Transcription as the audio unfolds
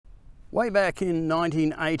Way back in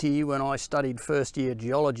 1980, when I studied first year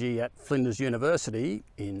geology at Flinders University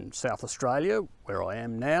in South Australia, where I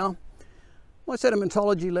am now, my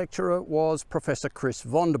sedimentology lecturer was Professor Chris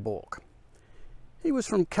Vonderbork. He was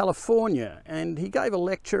from California and he gave a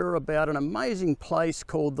lecture about an amazing place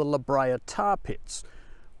called the Brea Tar Pits,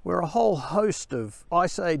 where a whole host of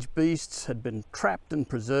Ice Age beasts had been trapped and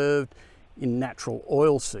preserved in natural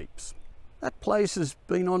oil seeps. That place has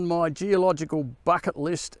been on my geological bucket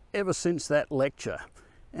list ever since that lecture,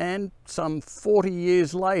 and some 40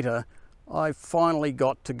 years later I finally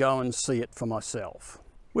got to go and see it for myself.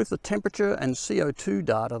 With the temperature and CO2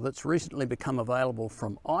 data that's recently become available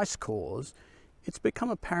from ice cores, it's become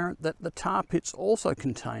apparent that the tar pits also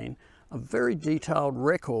contain a very detailed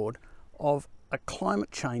record of a climate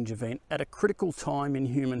change event at a critical time in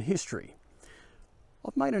human history.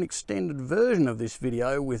 I've made an extended version of this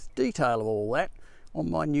video with detail of all that on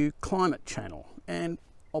my new climate channel, and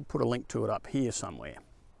I'll put a link to it up here somewhere.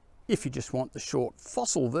 If you just want the short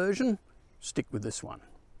fossil version, stick with this one.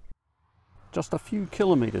 Just a few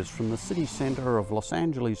kilometres from the city centre of Los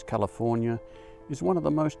Angeles, California, is one of the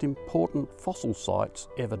most important fossil sites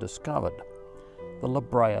ever discovered, the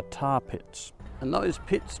Brea Tar Pits. And those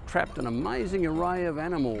pits trapped an amazing array of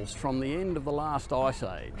animals from the end of the last ice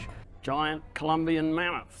age. Giant Columbian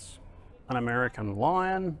mammoths, an American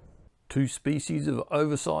lion, 2 species of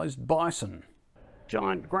oversized bison,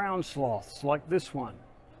 giant ground sloths like this one,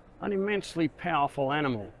 an immensely powerful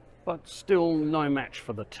animal, but still no match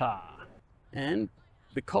for the tar. And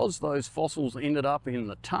because those fossils ended up in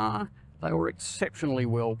the tar, they were exceptionally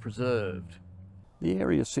well preserved. The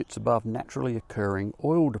area sits above naturally occurring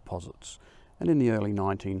oil deposits, and in the early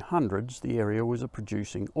 1900s the area was a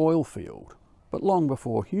producing oil field. But long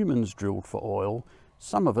before humans drilled for oil,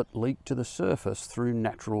 some of it leaked to the surface through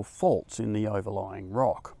natural faults in the overlying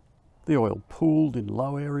rock. The oil pooled in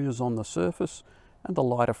low areas on the surface, and the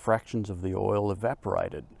lighter fractions of the oil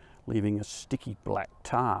evaporated, leaving a sticky black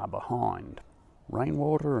tar behind.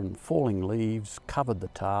 Rainwater and falling leaves covered the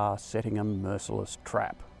tar, setting a merciless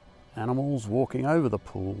trap. Animals walking over the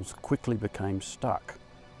pools quickly became stuck.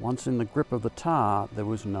 Once in the grip of the tar, there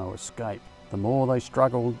was no escape. The more they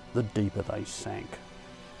struggled, the deeper they sank.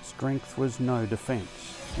 Strength was no defence.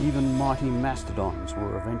 Even mighty mastodons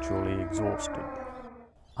were eventually exhausted.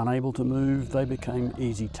 Unable to move, they became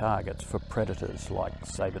easy targets for predators like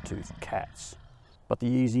saber-toothed cats. But the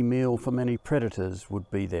easy meal for many predators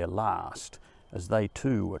would be their last, as they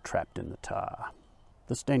too were trapped in the tar.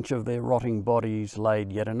 The stench of their rotting bodies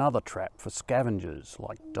laid yet another trap for scavengers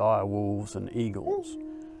like dire wolves and eagles.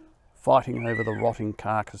 Fighting over the rotting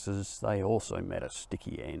carcasses, they also met a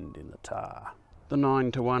sticky end in the tar. The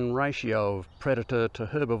 9-to-1 ratio of predator to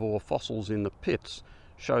herbivore fossils in the pits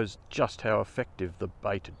shows just how effective the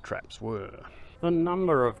baited traps were. The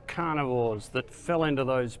number of carnivores that fell into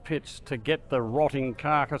those pits to get the rotting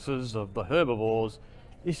carcasses of the herbivores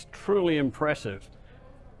is truly impressive.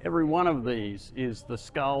 Every one of these is the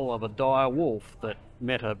skull of a dire wolf that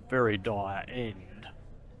met a very dire end.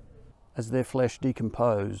 As their flesh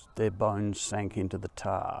decomposed, their bones sank into the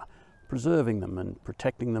tar, preserving them and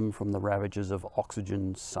protecting them from the ravages of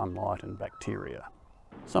oxygen, sunlight and bacteria.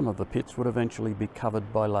 Some of the pits would eventually be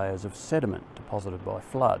covered by layers of sediment deposited by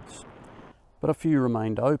floods, but a few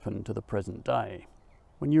remained open to the present day.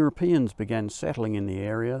 When Europeans began settling in the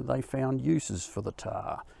area, they found uses for the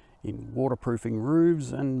tar, in waterproofing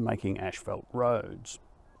roofs and making asphalt roads.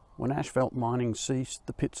 When asphalt mining ceased,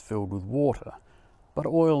 the pits filled with water, but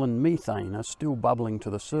oil and methane are still bubbling to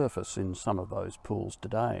the surface in some of those pools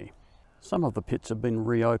today. Some of the pits have been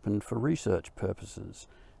reopened for research purposes,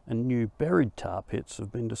 and new buried tar pits have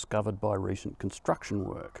been discovered by recent construction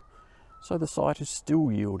work, so the site is still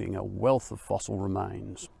yielding a wealth of fossil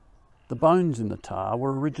remains. The bones in the tar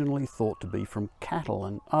were originally thought to be from cattle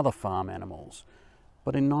and other farm animals,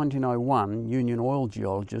 but in 1901 Union Oil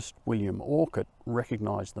geologist William Orcutt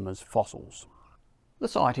recognised them as fossils. The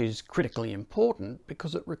site is critically important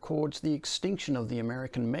because it records the extinction of the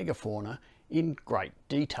American megafauna in great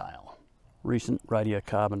detail. Recent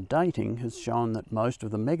radiocarbon dating has shown that most of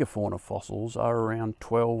the megafauna fossils are around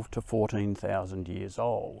 12 to 14,000 years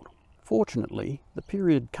old. Fortunately, the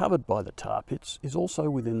period covered by the tar pits is also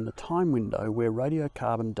within the time window where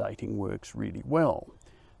radiocarbon dating works really well,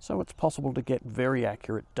 so it's possible to get very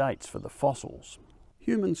accurate dates for the fossils.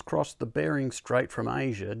 Humans crossed the Bering Strait from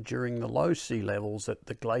Asia during the low sea levels at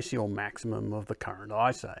the glacial maximum of the current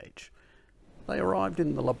ice age. They arrived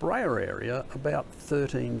in the Brea area about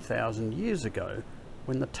 13,000 years ago,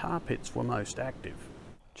 when the tar pits were most active.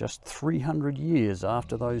 Just 300 years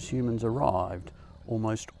after those humans arrived,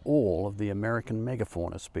 almost all of the American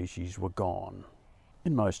megafauna species were gone.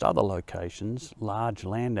 In most other locations, large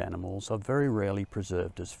land animals are very rarely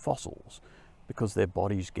preserved as fossils because their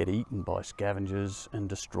bodies get eaten by scavengers and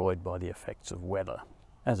destroyed by the effects of weather.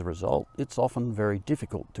 As a result, it's often very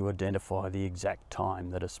difficult to identify the exact time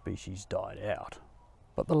that a species died out.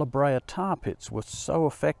 But the Brea tar pits were so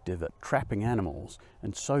effective at trapping animals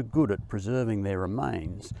and so good at preserving their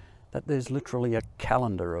remains that there's literally a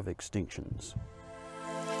calendar of extinctions.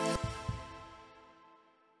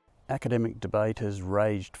 Academic debate has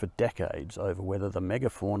raged for decades over whether the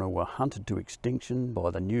megafauna were hunted to extinction by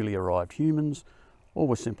the newly arrived humans or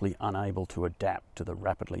were simply unable to adapt to the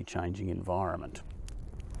rapidly changing environment.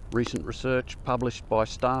 Recent research published by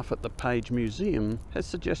staff at the Page Museum has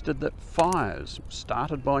suggested that fires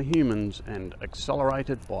started by humans and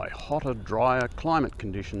accelerated by hotter, drier climate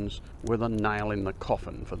conditions were the nail in the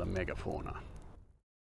coffin for the megafauna.